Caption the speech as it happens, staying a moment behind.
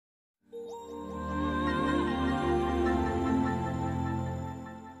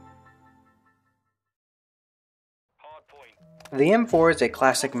The M4 is a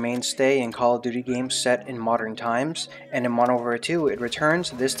classic mainstay in Call of Duty games set in modern times, and in Modern Warfare 2 it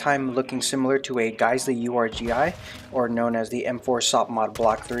returns, this time looking similar to a Geisley URGI, or known as the M4 SOP Mod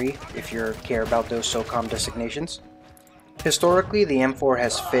Block 3, if you care about those SOCOM designations. Historically, the M4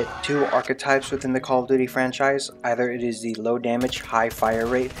 has fit two archetypes within the Call of Duty franchise. Either it is the low damage, high fire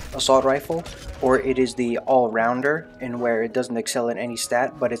rate assault rifle, or it is the all-rounder, in where it doesn't excel in any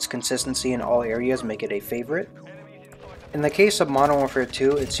stat, but its consistency in all areas make it a favorite. In the case of Modern Warfare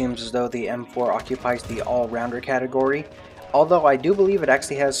 2, it seems as though the M4 occupies the all-rounder category, although I do believe it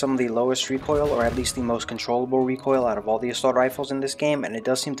actually has some of the lowest recoil, or at least the most controllable recoil out of all the assault rifles in this game, and it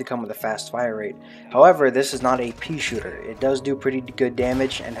does seem to come with a fast fire rate. However, this is not a pea shooter. It does do pretty good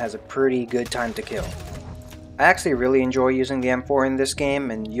damage and has a pretty good time to kill. I actually really enjoy using the M4 in this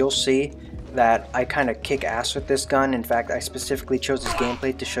game, and you'll see that I kind of kick ass with this gun. In fact, I specifically chose this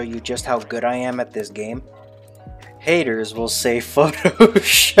gameplay to show you just how good I am at this game. Haters will say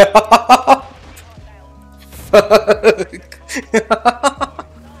Photoshop. Fuck.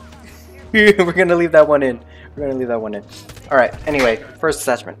 We're gonna leave that one in. Alright, anyway, first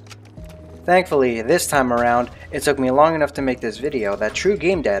attachment. Thankfully, this time around, it took me long enough to make this video that True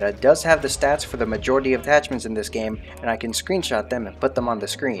Game Data does have the stats for the majority of attachments in this game, and I can screenshot them and put them on the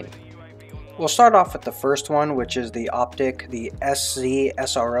screen. We'll start off with the first one, which is the optic, the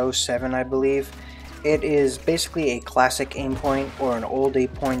SOP-7, I believe. It is basically a classic aim point, or an old aim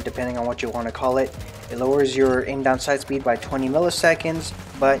point depending on what you want to call it. It lowers your aim down sight speed by 20 milliseconds,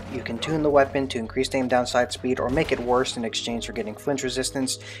 but you can tune the weapon to increase the aim down sight speed or make it worse in exchange for getting flinch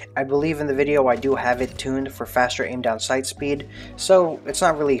resistance. I believe in the video I do have it tuned for faster aim down sight speed, so it's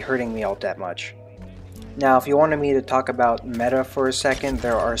not really hurting me all that much. Now, if you wanted me to talk about meta for a second,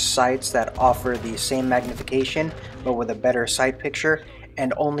 there are sights that offer the same magnification but with a better sight picture,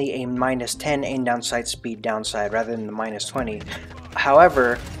 and only a -10 aim down sight speed downside rather than the -20.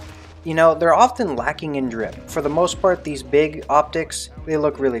 However, you know, they're often lacking in drip. For the most part, these big optics, they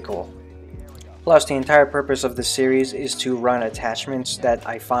look really cool. Plus, the entire purpose of this series is to run attachments that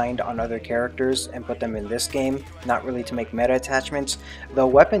I find on other characters and put them in this game, not really to make meta attachments, though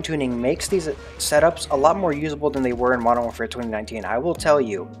weapon tuning makes these setups a lot more usable than they were in Modern Warfare 2019. I will tell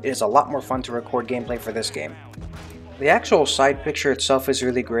you, it is a lot more fun to record gameplay for this game. The actual side picture itself is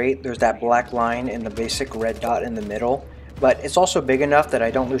really great. There's that black line and the basic red dot in the middle, but it's also big enough that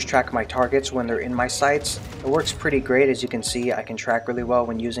I don't lose track of my targets when they're in my sights. It works pretty great. As you can see, I can track really well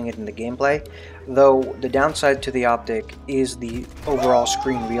when using it in the gameplay, though the downside to the optic is the overall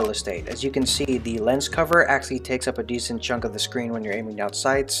screen real estate. As you can see, the lens cover actually takes up a decent chunk of the screen when you're aiming down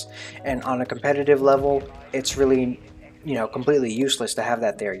sights, and on a competitive level, it's really, completely useless to have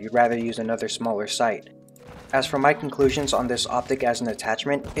that there. You'd rather use another smaller sight. As for my conclusions on this optic as an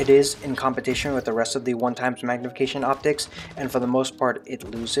attachment, it is in competition with the rest of the 1x magnification optics, and for the most part it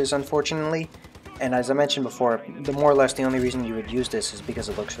loses, unfortunately. And as I mentioned before, more or less the only reason you would use this is because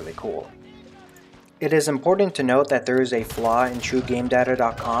it looks really cool. It is important to note that there is a flaw in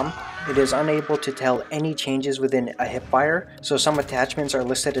TrueGameData.com. It is unable to tell any changes within a hipfire, so some attachments are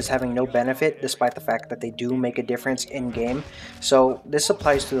listed as having no benefit despite the fact that they do make a difference in-game. So this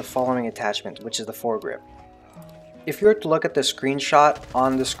applies to the following attachment, which is the foregrip. If you were to look at the screenshot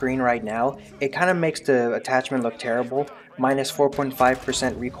on the screen right now, it kind of makes the attachment look terrible. Minus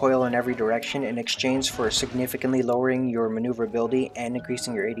 4.5% recoil in every direction in exchange for significantly lowering your maneuverability and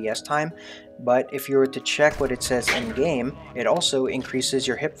increasing your ADS time. But if you were to check what it says in game, it also increases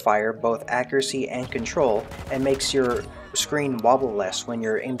your hipfire, both accuracy and control, and makes your screen wobble less when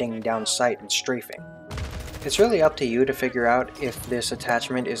you're aiming down sight and strafing. It's really up to you to figure out if this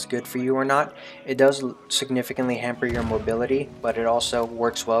attachment is good for you or not. It does significantly hamper your mobility, but it also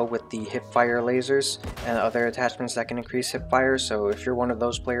works well with the hipfire lasers and other attachments that can increase hipfire, so if you're one of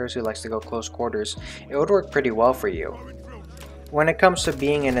those players who likes to go close quarters, it would work pretty well for you. When it comes to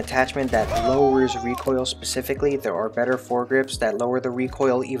being an attachment that lowers recoil specifically, there are better foregrips that lower the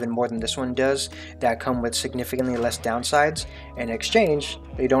recoil even more than this one does, that come with significantly less downsides. In exchange,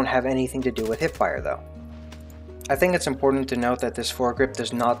 they don't have anything to do with hipfire though. I think it's important to note that this foregrip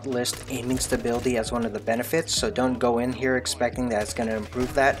does not list aiming stability as one of the benefits, so don't go in here expecting that it's going to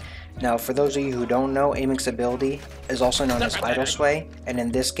improve that. Now, for those of you who don't know, aiming stability is also known as idle sway, and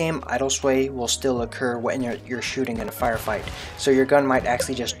in this game, idle sway will still occur when you're shooting in a firefight, so your gun might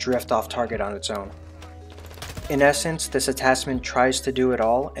actually just drift off target on its own. In essence, this attachment tries to do it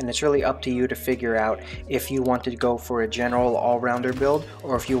all, and it's really up to you to figure out if you want to go for a general all-rounder build,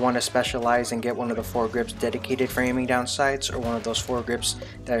 or if you want to specialize and get one of the foregrips dedicated for aiming down sights, or one of those foregrips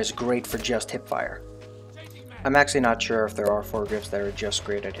that is great for just hipfire. I'm actually not sure if there are foregrips that are just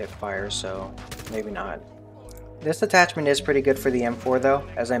great at hipfire, so maybe not. This attachment is pretty good for the M4 though.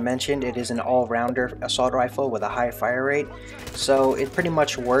 As I mentioned, it is an all-rounder assault rifle with a high fire rate, so it pretty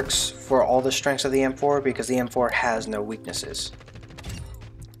much works for all the strengths of the M4 because the M4 has no weaknesses.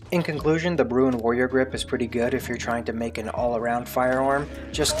 In conclusion, the Bruin Warrior Grip is pretty good if you're trying to make an all-around firearm.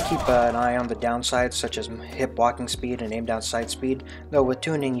 Just keep an eye on the downsides such as hip walking speed and aim down sight speed, though with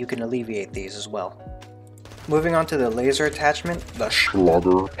tuning you can alleviate these as well. Moving on to the laser attachment, the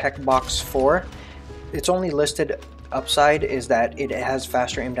SOP 4. Its only listed upside is that it has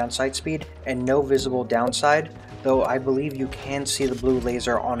faster aim down sight speed and no visible downside, though I believe you can see the blue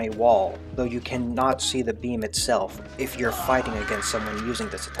laser on a wall, though you cannot see the beam itself if you're fighting against someone using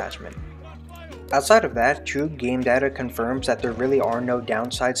this attachment. Outside of that, true game data confirms that there really are no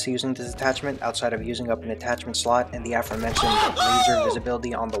downsides to using this attachment outside of using up an attachment slot and the aforementioned laser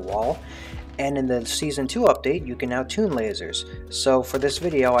visibility on the wall. And in the Season 2 update, you can now tune lasers. So for this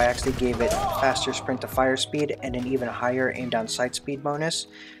video, I actually gave it faster sprint to fire speed and an even higher aim down sight speed bonus.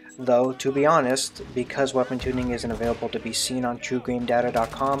 Though, to be honest, because weapon tuning isn't available to be seen on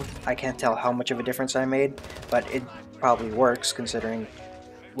truegamedata.com, I can't tell how much of a difference I made, but it probably works considering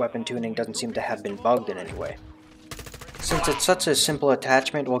weapon tuning doesn't seem to have been bugged in any way. Since it's such a simple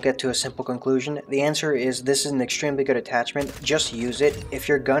attachment, we'll get to a simple conclusion. The answer is this is an extremely good attachment. Just use it. If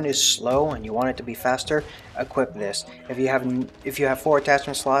your gun is slow and you want it to be faster, equip this. If you have 4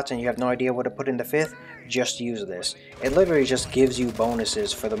 attachment slots and you have no idea what to put in the 5th, just use this. It literally just gives you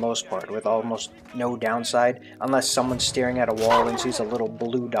bonuses for the most part with almost no downside, unless someone's staring at a wall and sees a little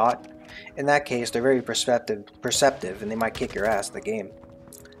blue dot. In that case, they're very perceptive and they might kick your ass in the game.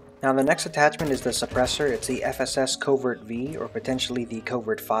 Now the next attachment is the suppressor. It's the FSS Covert V, or potentially the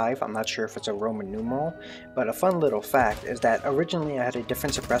Covert 5. I'm not sure if it's a Roman numeral, but a fun little fact is that originally I had a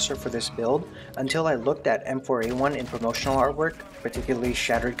different suppressor for this build until I looked at M4A1 in promotional artwork, particularly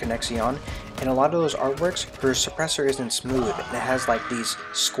Shattered Connexion. In a lot of those artworks, her suppressor isn't smooth and it has like these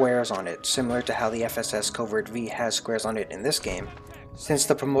squares on it, similar to how the FSS Covert V has squares on it in this game. Since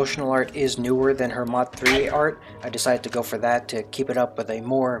the promotional art is newer than her Mod 3 art, I decided to go for that to keep it up with a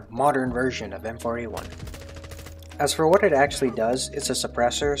more modern version of M4A1. As for what it actually does, it's a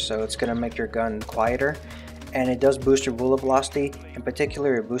suppressor, so it's going to make your gun quieter, and it does boost your bullet velocity. In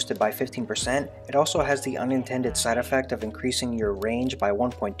particular, it boosted by 15%. It also has the unintended side effect of increasing your range by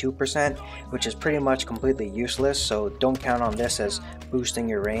 1.2%, which is pretty much completely useless, so don't count on this as boosting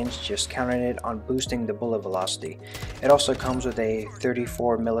your range, just count on it on boosting the bullet velocity. It also comes with a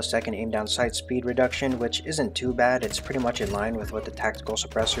 34 millisecond aim down sight speed reduction, which isn't too bad. It's pretty much in line with what the tactical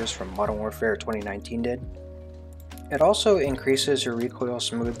suppressors from Modern Warfare 2019 did. It also increases your recoil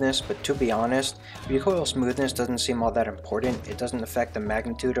smoothness, but to be honest, recoil smoothness doesn't seem all that important. It doesn't affect the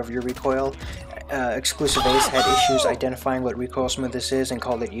magnitude of your recoil. Exclusive Ace had issues identifying what recoil smoothness is and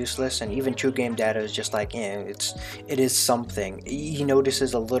called it useless, and even True Game Data is just like, it is something. He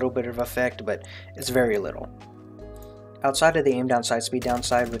notices a little bit of effect, but it's very little. Outside of the aim down sight speed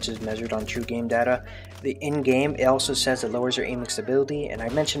downside, which is measured on True Game Data, the in-game it also says it lowers your aiming stability, and I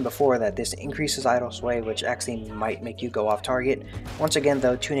mentioned before that this increases idle sway, which actually might make you go off target. Once again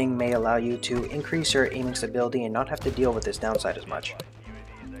though, tuning may allow you to increase your aiming stability and not have to deal with this downside as much.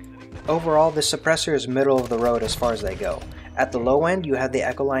 Overall, this suppressor is middle of the road as far as they go. At the low end, you have the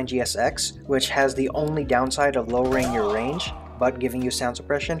Echoline GSX, which has the only downside of lowering your range, but giving you sound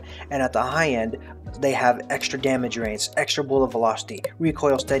suppression, and at the high end, they have extra damage range, extra bullet velocity,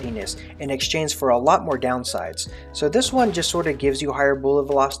 recoil steadiness, in exchange for a lot more downsides. So this one just sort of gives you higher bullet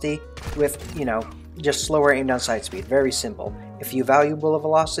velocity with, just slower aim down sight speed. Very simple. If you value bullet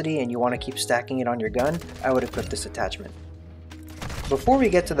velocity and you want to keep stacking it on your gun, I would equip this attachment. Before we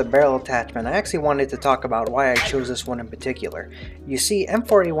get to the barrel attachment, I actually wanted to talk about why I chose this one in particular. You see,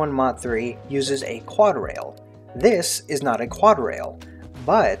 M4A1 Mod 3 uses a quad rail. This is not a quad rail,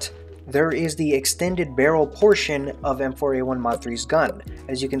 but there is the extended barrel portion of M4A1 Mod 3's gun.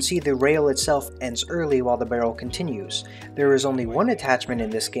 As you can see, the rail itself ends early while the barrel continues. There is only one attachment in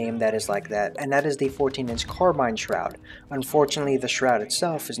this game that is like that, and that is the 14-inch carbine shroud. Unfortunately, the shroud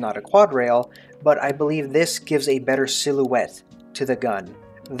itself is not a quad rail, but I believe this gives a better silhouette to the gun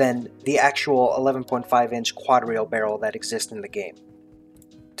than the actual 11.5-inch quad rail barrel that exists in the game.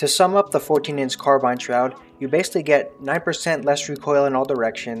 To sum up the 14-inch carbine shroud, you basically get 9% less recoil in all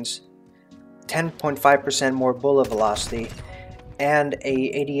directions, 10.5% more bullet velocity, and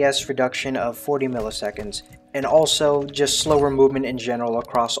a ADS reduction of 40 milliseconds, and also just slower movement in general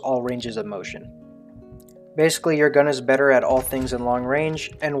across all ranges of motion. Basically, your gun is better at all things in long range,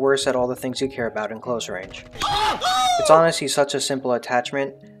 and worse at all the things you care about in close range. It's honestly such a simple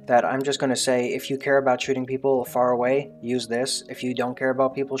attachment that I'm just going to say, if you care about shooting people far away, use this. If you don't care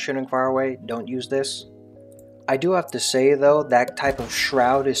about people shooting far away, don't use this. I do have to say though, that type of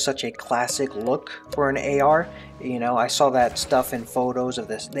shroud is such a classic look for an AR. You know, I saw that stuff in photos of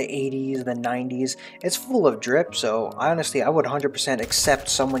the 80s, the 90s. It's full of drip, so honestly I would 100% accept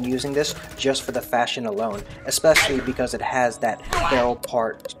someone using this just for the fashion alone, especially because it has that barrel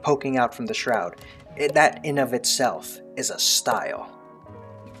part poking out from the shroud. That in of itself is a style.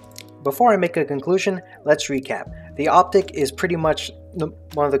 Before I make a conclusion, let's recap. The optic is pretty much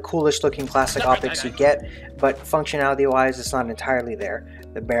one of the coolest looking classic optics you get, but functionality wise it's not entirely there.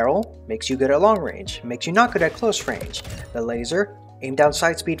 The barrel makes you good at long range, makes you not good at close range. The laser, aim down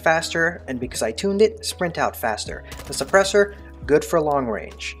sight speed faster, and because I tuned it, sprint out faster. The suppressor, good for long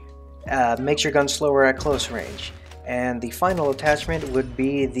range, makes your gun slower at close range. And the final attachment would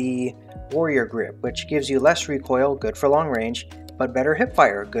be the warrior grip, which gives you less recoil, good for long range, but better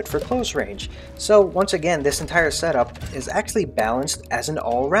hipfire, good for close range. So once again, this entire setup is actually balanced as an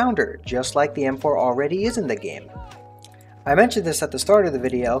all-rounder, just like the M4 already is in the game. I mentioned this at the start of the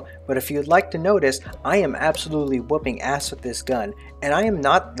video, but if you'd like to notice, I am absolutely whooping ass with this gun, and I am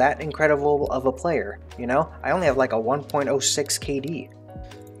not that incredible of a player, you know? I only have like a 1.06 KD.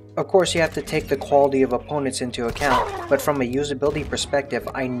 Of course, you have to take the quality of opponents into account, but from a usability perspective,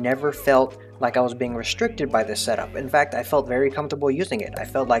 I never felt like I was being restricted by this setup. In fact, I felt very comfortable using it. I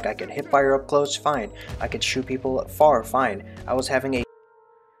felt like I could hip fire up close, fine. I could shoot people far, fine. I was having a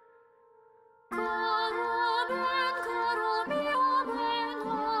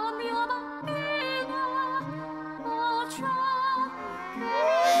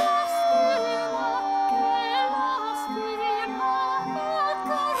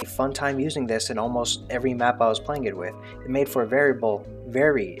fun time using this in almost every map I was playing it with. It made for a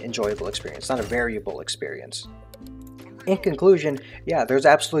very enjoyable experience, not a variable experience. In conclusion, yeah, there's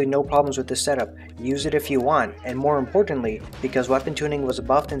absolutely no problems with this setup. Use it if you want, and more importantly, because weapon tuning was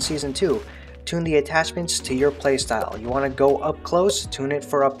buffed in Season 2, tune the attachments to your playstyle. You want to go up close, tune it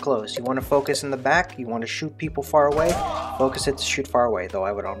for up close. You want to focus in the back, you want to shoot people far away, focus it to shoot far away, though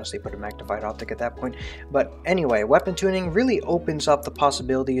I would honestly put a magnified optic at that point. But anyway, weapon tuning really opens up the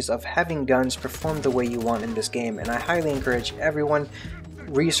possibilities of having guns perform the way you want in this game, and I highly encourage everyone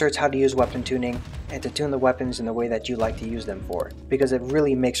research how to use weapon tuning and to tune the weapons in the way that you like to use them for, because it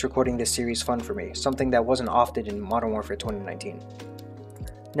really makes recording this series fun for me, something that wasn't often in Modern Warfare 2019.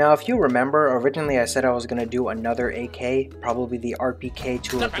 Now, if you remember, originally I said I was going to do another AK, probably the RPK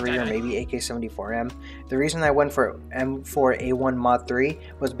 203 or maybe AK-74M. The reason I went for M4A1 Mod 3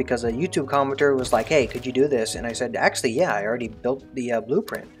 was because a YouTube commenter was like, hey, could you do this? And I said, actually, yeah, I already built the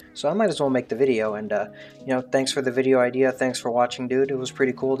blueprint. So I might as well make the video, and you know, thanks for the video idea, thanks for watching, dude. It was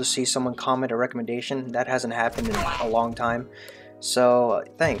pretty cool to see someone comment a recommendation. That hasn't happened in a long time. So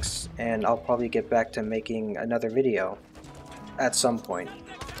thanks, and I'll probably get back to making another video at some point.